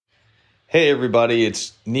Hey everybody,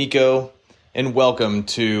 it's Nico, and welcome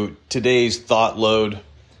to today's ThoughtLoad.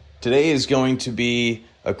 Today is going to be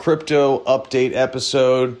a crypto update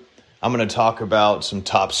episode. I'm going to talk about some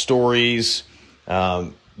top stories,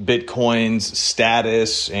 Bitcoin's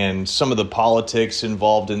status, and some of the politics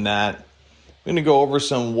involved in that. I'm going to go over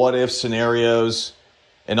some what-if scenarios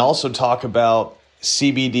and also talk about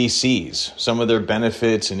CBDCs, some of their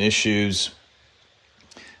benefits and issues.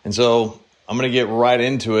 And so I'm going to get right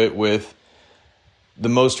into it with the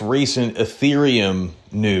most recent Ethereum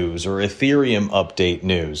news or Ethereum update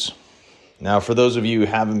news. Now, for those of you who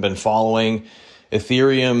haven't been following,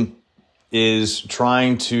 Ethereum is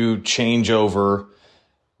trying to change over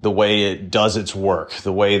the way it does its work,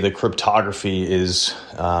 the way the cryptography is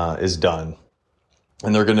done.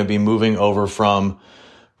 And they're going to be moving over from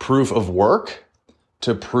proof of work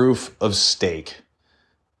to proof of stake.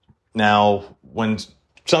 Now,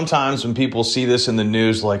 sometimes when people see this in the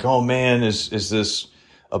news, like, oh man, is this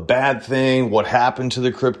a bad thing? What happened to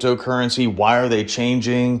the cryptocurrency? Why are they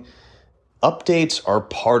changing? Updates are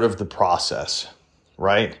part of the process,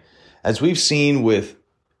 right? As we've seen with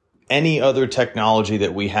any other technology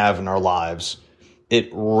that we have in our lives, it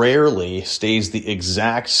rarely stays the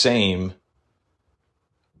exact same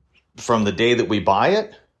from the day that we buy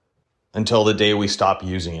it until the day we stop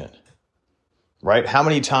using it, right? How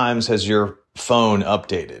many times has your phone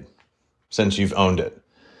updated since you've owned it?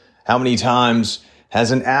 How many times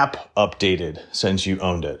has an app updated since you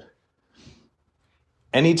owned it?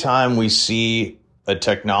 Anytime we see a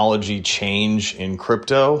technology change in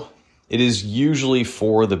crypto, it is usually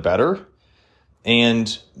for the better.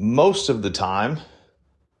 And most of the time,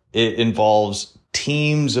 it involves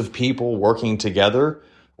teams of people working together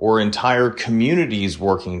or entire communities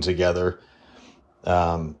working together.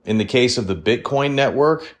 In the case of the Bitcoin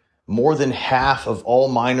network, more than half of all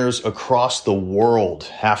miners across the world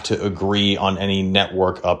have to agree on any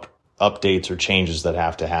network updates or changes that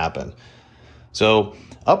have to happen. So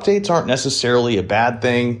updates aren't necessarily a bad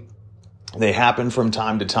thing. They happen from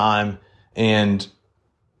time to time, and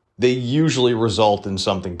they usually result in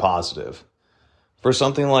something positive. For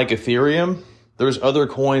something like Ethereum, there's other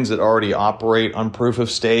coins that already operate on proof of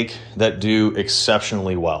stake that do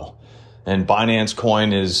exceptionally well. And Binance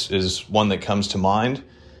Coin is one that comes to mind.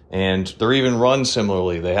 And they're even run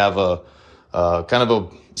similarly. They have a kind of a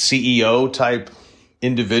CEO type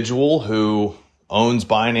individual who owns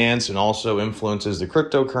Binance and also influences the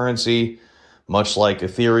cryptocurrency, much like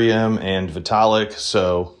Ethereum and Vitalik.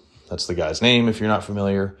 So that's the guy's name if you're not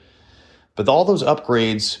familiar. But all those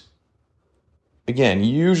upgrades, again,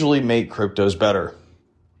 usually make cryptos better.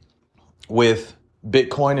 With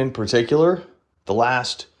Bitcoin in particular, the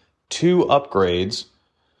last two upgrades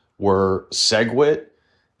were SegWit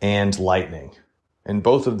and Lightning. And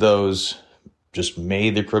both of those just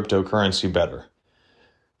made the cryptocurrency better.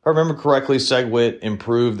 If I remember correctly, SegWit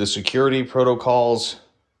improved the security protocols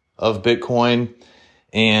of Bitcoin,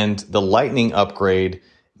 and the Lightning upgrade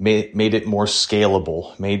made it more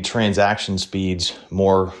scalable, made transaction speeds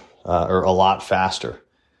more or a lot faster.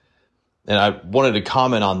 And I wanted to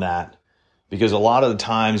comment on that because a lot of the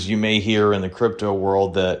times you may hear in the crypto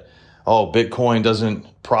world that, oh, Bitcoin doesn't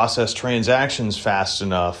process transactions fast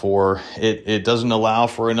enough, or it doesn't allow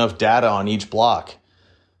for enough data on each block.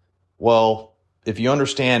 Well, if you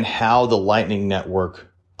understand how the Lightning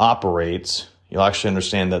Network operates, you'll actually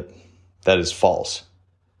understand that that is false.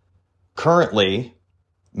 Currently,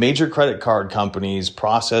 major credit card companies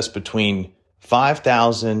process between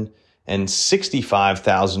 5,000 and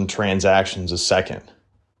 65,000 transactions a second.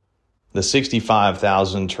 The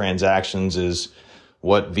 65,000 transactions is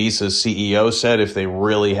what Visa's CEO said if they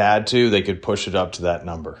really had to, they could push it up to that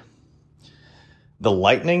number. The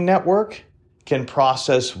Lightning Network can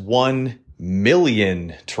process 1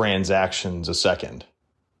 million transactions a second.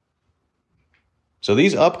 So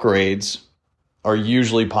these upgrades are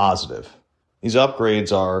usually positive. These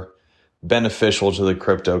upgrades are beneficial to the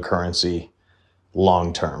cryptocurrency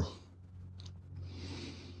long term.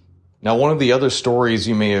 Now, one of the other stories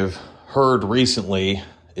you may have heard recently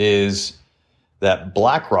is that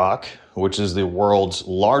BlackRock, which is the world's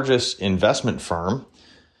largest investment firm,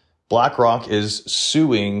 BlackRock is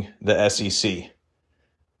suing the SEC.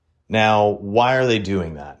 Now, why are they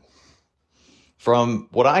doing that? From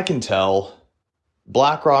what I can tell,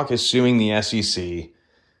 BlackRock is suing the SEC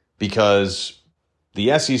because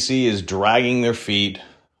the SEC is dragging their feet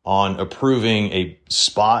on approving a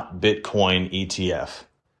spot Bitcoin ETF.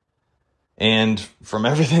 And from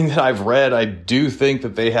everything that I've read, I do think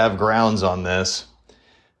that they have grounds on this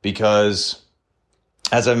because,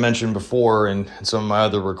 as I mentioned before in some of my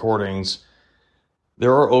other recordings,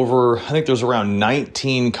 I think there's around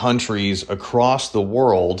 19 countries across the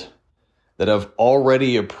world that have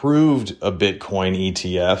already approved a Bitcoin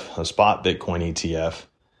ETF, a spot Bitcoin ETF.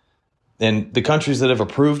 And the countries that have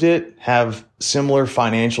approved it have similar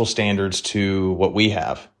financial standards to what we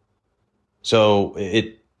have. So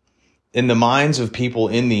in the minds of people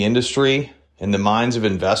in the industry, in the minds of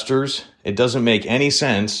investors, it doesn't make any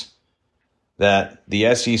sense that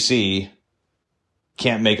the SEC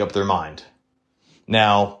can't make up their mind.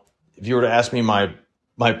 Now, if you were to ask me my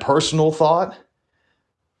personal thought,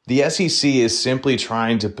 the SEC is simply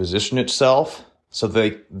trying to position itself so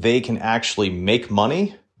that they can actually make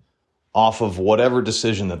money off of whatever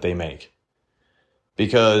decision that they make.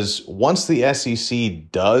 Because once the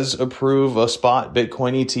SEC does approve a spot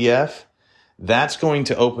Bitcoin ETF, that's going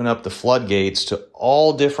to open up the floodgates to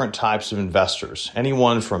all different types of investors.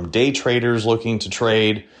 Anyone from day traders looking to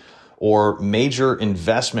trade or major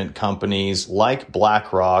investment companies like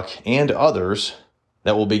BlackRock and others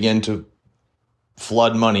that will begin to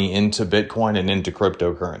flood money into Bitcoin and into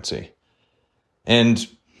cryptocurrency. And,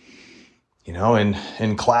 you know,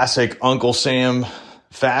 in classic Uncle Sam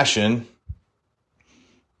fashion,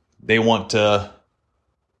 they want to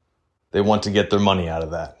get their money out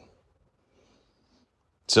of that.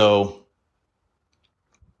 So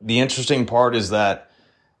the interesting part is that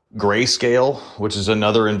Grayscale, which is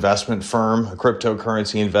another investment firm, a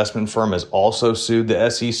cryptocurrency investment firm, has also sued the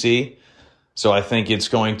SEC. So I think it's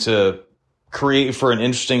going to create for an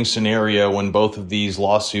interesting scenario when both of these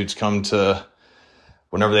lawsuits come to,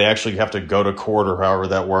 whenever they actually have to go to court or however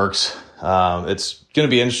that works. It's going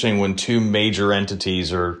to be interesting when two major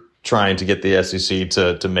entities are trying to get the SEC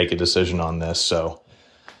to make a decision on this. So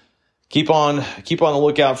keep on the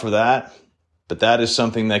lookout for that. But that is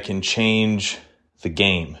something that can change the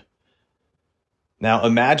game. Now,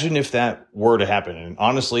 imagine if that were to happen. And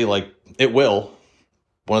honestly, it will.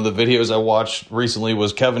 One of the videos I watched recently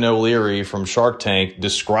was Kevin O'Leary from Shark Tank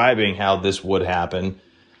describing how this would happen.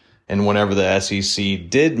 And whenever the SEC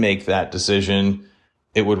did make that decision,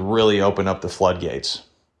 it would really open up the floodgates.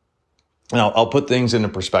 Now, I'll put things into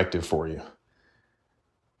perspective for you.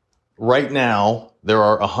 Right now, there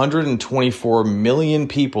are 124 million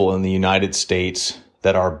people in the United States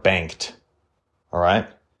that are banked. All right?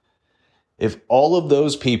 If all of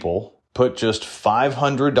those people put just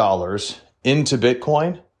 $500 into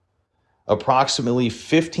Bitcoin, approximately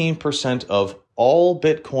 15% of all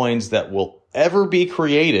Bitcoins that will ever be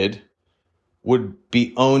created would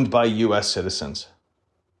be owned by U.S. citizens.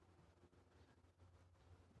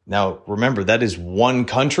 Now, remember, that is one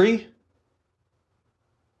country,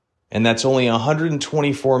 and that's only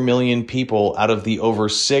 124 million people out of the over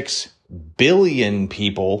 6 billion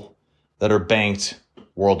people that are banked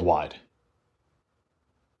worldwide.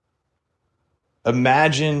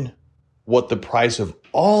 Imagine what the price of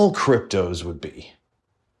all cryptos would be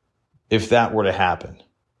if that were to happen.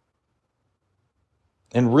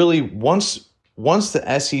 And really, once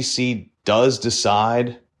the SEC does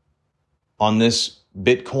decide on this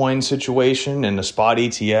Bitcoin situation and the spot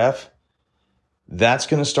ETF, that's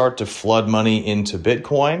going to start to flood money into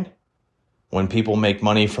Bitcoin. When people make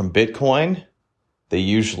money from Bitcoin, they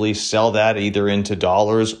usually sell that either into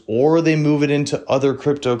dollars or they move it into other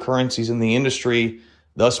cryptocurrencies in the industry,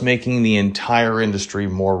 thus making the entire industry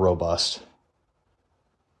more robust.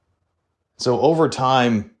 So over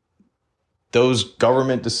time, those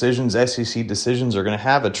government decisions, SEC decisions, are going to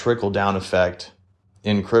have a trickle-down effect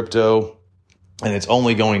in crypto, and it's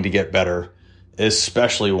only going to get better,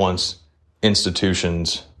 especially once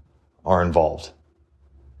institutions are involved.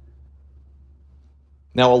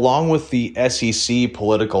 Now, along with the SEC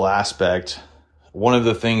political aspect, one of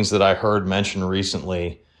the things that I heard mentioned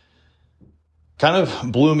recently kind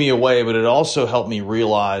of blew me away, but it also helped me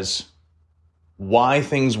realize why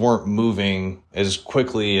things weren't moving as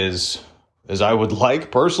quickly as I would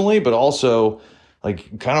like personally, but also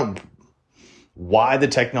kind of why the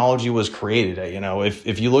technology was created. You know,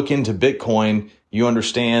 if you look into Bitcoin, you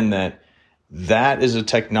understand that is a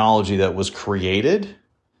technology that was created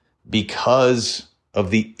because of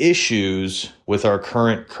the issues with our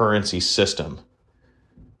current currency system.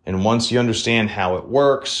 And once you understand how it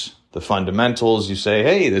works, the fundamentals, you say,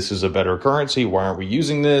 hey, this is a better currency. Why aren't we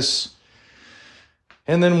using this?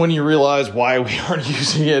 And then when you realize why we aren't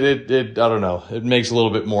using it, I don't know, it makes a little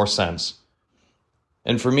bit more sense.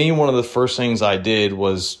 And for me, one of the first things I did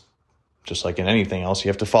was, just like in anything else, you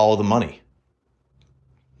have to follow the money.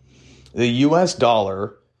 The US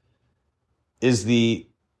dollar is the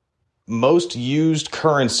most used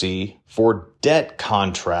currency for debt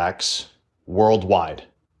contracts worldwide.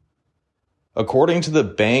 According to the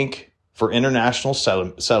Bank for International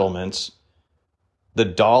Settlements, the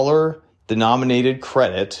dollar denominated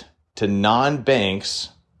credit to non-banks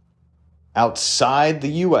outside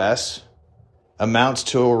the US amounts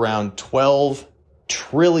to around $12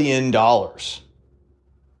 trillion.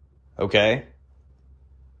 Okay?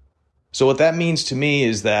 So what that means to me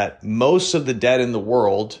is that most of the debt in the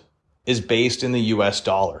world is based in the US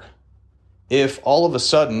dollar. If all of a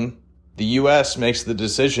sudden the US makes the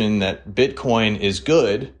decision that Bitcoin is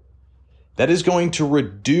good, that is going to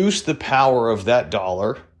reduce the power of that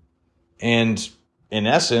dollar and, in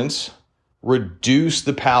essence, reduce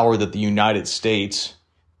the power that the United States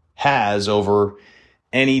has over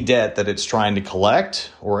any debt that it's trying to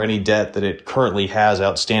collect or any debt that it currently has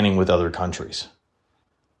outstanding with other countries.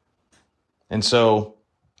 And so,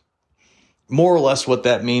 more or less what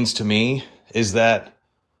that means to me is that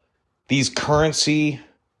these currency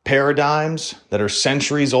paradigms that are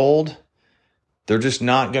centuries old, they're just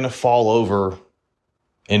not going to fall over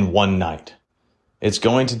in one night. It's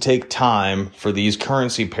going to take time for these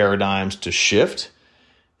currency paradigms to shift,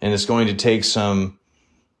 and it's going to take some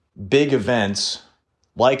big events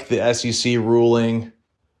like the SEC ruling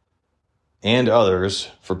and others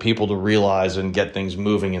for people to realize and get things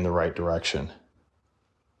moving in the right direction.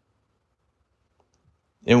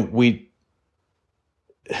 And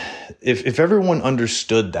if everyone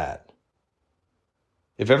understood that,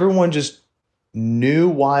 if everyone just knew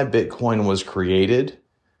why Bitcoin was created,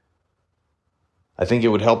 I think it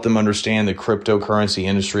would help them understand the cryptocurrency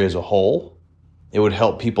industry as a whole. It would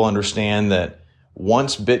help people understand that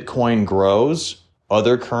once Bitcoin grows,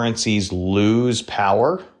 other currencies lose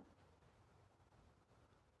power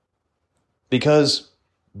because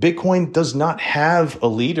Bitcoin does not have a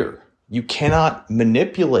leader. You cannot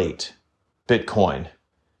manipulate Bitcoin.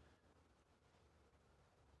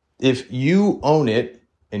 If you own it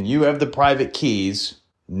and you have the private keys,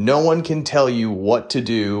 no one can tell you what to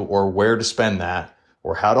do or where to spend that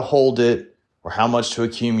or how to hold it or how much to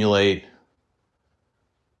accumulate.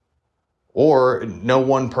 Or no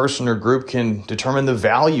one person or group can determine the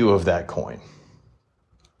value of that coin.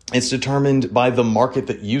 It's determined by the market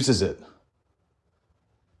that uses it.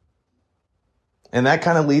 And that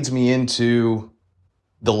kind of leads me into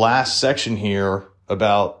the last section here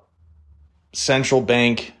about central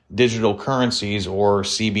bank digital currencies or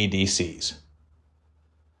CBDCs.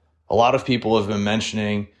 A lot of people have been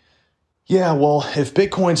mentioning, yeah, well, if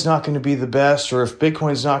Bitcoin's not going to be the best or if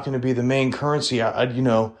Bitcoin's not going to be the main currency,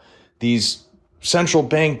 these central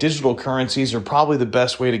bank digital currencies are probably the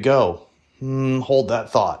best way to go. Hold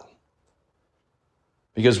that thought.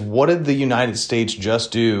 Because what did the United States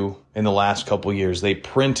just do in the last couple years? They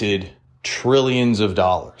printed trillions of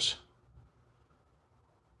dollars.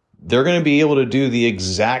 They're going to be able to do the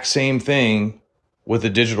exact same thing with a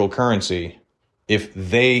digital currency if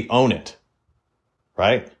they own it,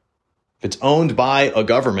 right? If it's owned by a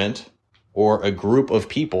government or a group of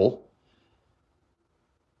people,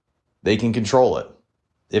 they can control it.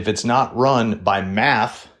 If it's not run by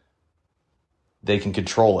math, they can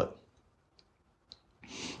control it.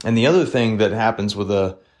 And the other thing that happens with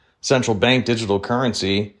a central bank digital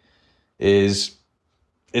currency is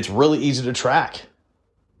it's really easy to track.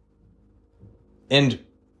 And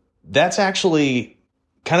that's actually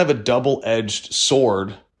kind of a double-edged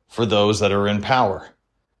sword for those that are in power.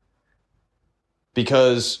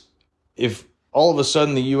 Because if all of a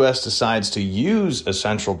sudden the US decides to use a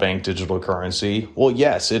central bank digital currency, well,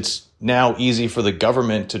 yes, it's now easy for the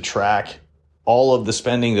government to track all of the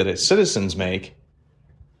spending that its citizens make.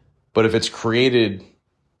 But if it's created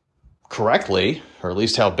correctly, or at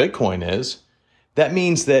least how Bitcoin is, that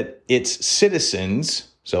means that its citizens,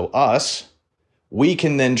 so us, we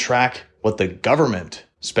can then track what the government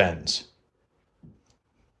spends.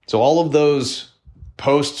 So all of those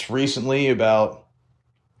posts recently about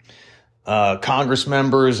Congress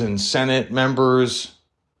members and Senate members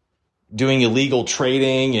doing illegal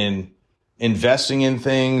trading and investing in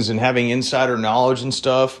things and having insider knowledge and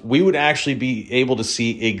stuff, we would actually be able to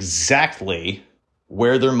see exactly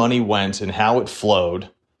where their money went and how it flowed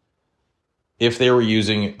if they were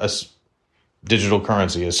using a digital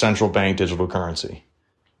currency, a central bank digital currency.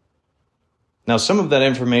 Now, some of that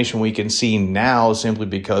information we can see now simply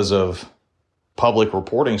because of public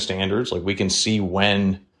reporting standards. Like we can see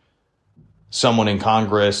when someone in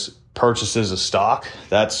Congress purchases a stock.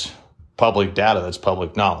 That's public data. That's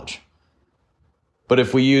public knowledge. But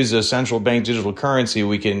if we use a central bank digital currency,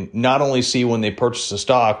 we can not only see when they purchase a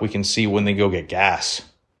stock, we can see when they go get gas.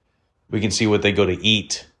 We can see what they go to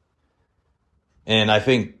eat. And I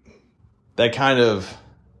think that kind of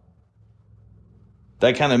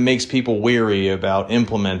makes people weary about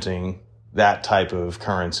implementing that type of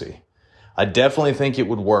currency. I definitely think it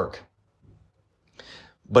would work.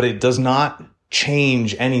 but it does not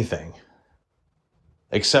change anything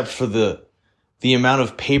except for the amount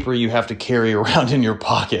of paper you have to carry around in your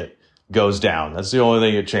pocket goes down. That's the only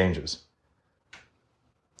thing it changes.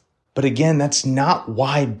 But again, that's not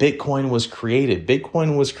why Bitcoin was created.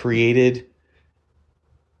 Bitcoin was created,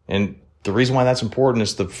 and the reason why that's important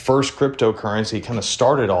is the first cryptocurrency kind of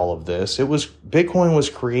started all of this. Bitcoin was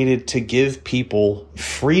created to give people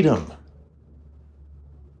freedom.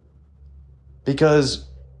 Because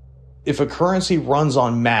if a currency runs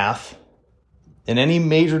on math and any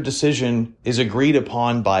major decision is agreed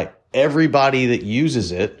upon by everybody that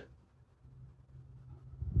uses it,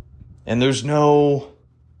 and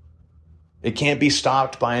it can't be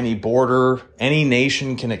stopped by any border, any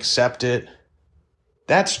nation can accept it,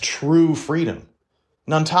 that's true freedom.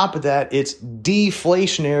 And on top of that, it's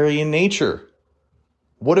deflationary in nature.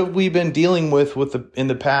 What have we been dealing with in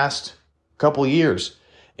the past couple years?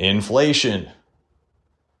 Inflation.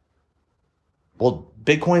 Well,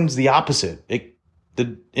 Bitcoin's the opposite.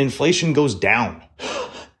 The inflation goes down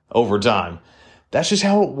over time. That's just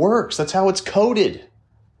how it works. That's how it's coded.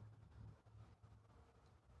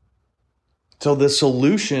 So the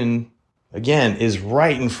solution, again, is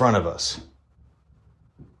right in front of us.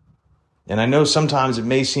 And I know sometimes it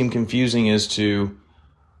may seem confusing as to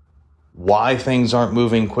why things aren't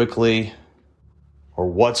moving quickly or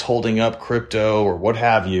what's holding up crypto or what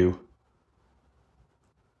have you.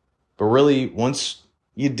 But really, once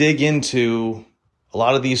you dig into a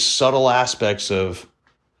lot of these subtle aspects of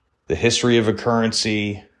the history of a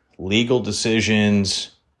currency, legal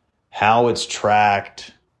decisions, how it's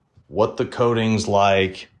tracked, what the coding's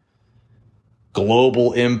like,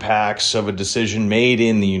 global impacts of a decision made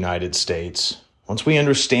in the United States. Once we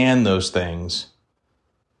understand those things,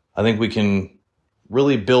 I think we can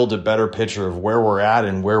really build a better picture of where we're at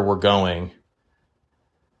and where we're going.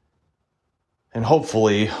 And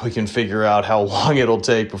hopefully we can figure out how long it'll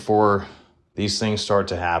take before these things start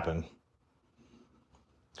to happen.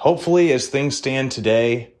 Hopefully, as things stand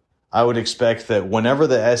today, I would expect that whenever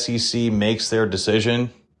the SEC makes their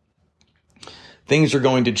decision, things are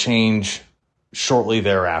going to change shortly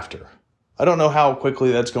thereafter. I don't know how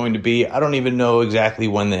quickly that's going to be. I don't even know exactly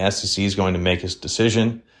when the SEC is going to make its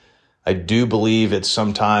decision. I do believe it's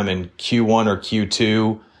sometime in Q1 or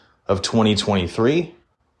Q2 of 2023.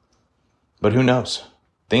 But who knows?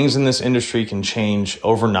 Things in this industry can change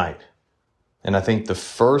overnight. And I think the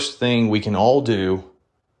first thing we can all do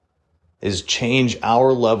is change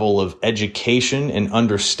our level of education and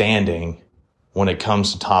understanding when it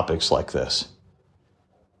comes to topics like this.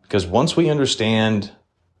 Because once we understand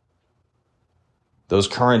those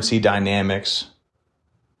currency dynamics,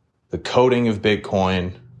 the coding of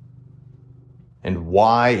Bitcoin, and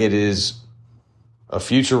why it is a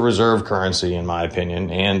future reserve currency, in my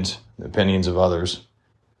opinion, and the opinions of others,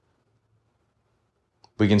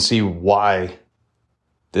 we can see why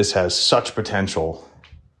this has such potential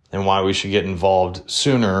and why we should get involved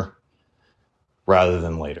sooner rather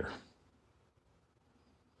than later.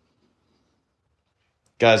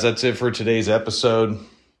 Guys, that's it for today's episode.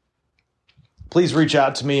 Please reach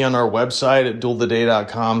out to me on our website at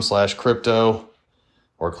dueltheday.com/crypto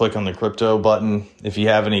or click on the crypto button if you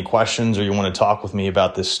have any questions or you want to talk with me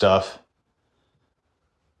about this stuff.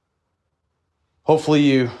 Hopefully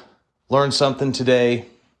you learned something today,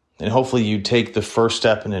 and hopefully you take the first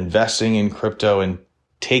step in investing in crypto and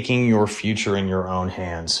taking your future in your own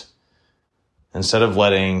hands instead of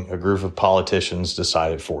letting a group of politicians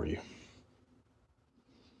decide it for you.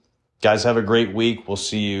 Guys, have a great week. We'll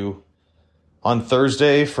see you on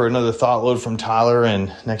Thursday for another ThoughtLoad from Tyler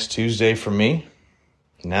and next Tuesday from me.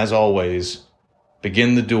 And as always,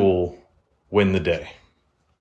 begin the duel, win the day.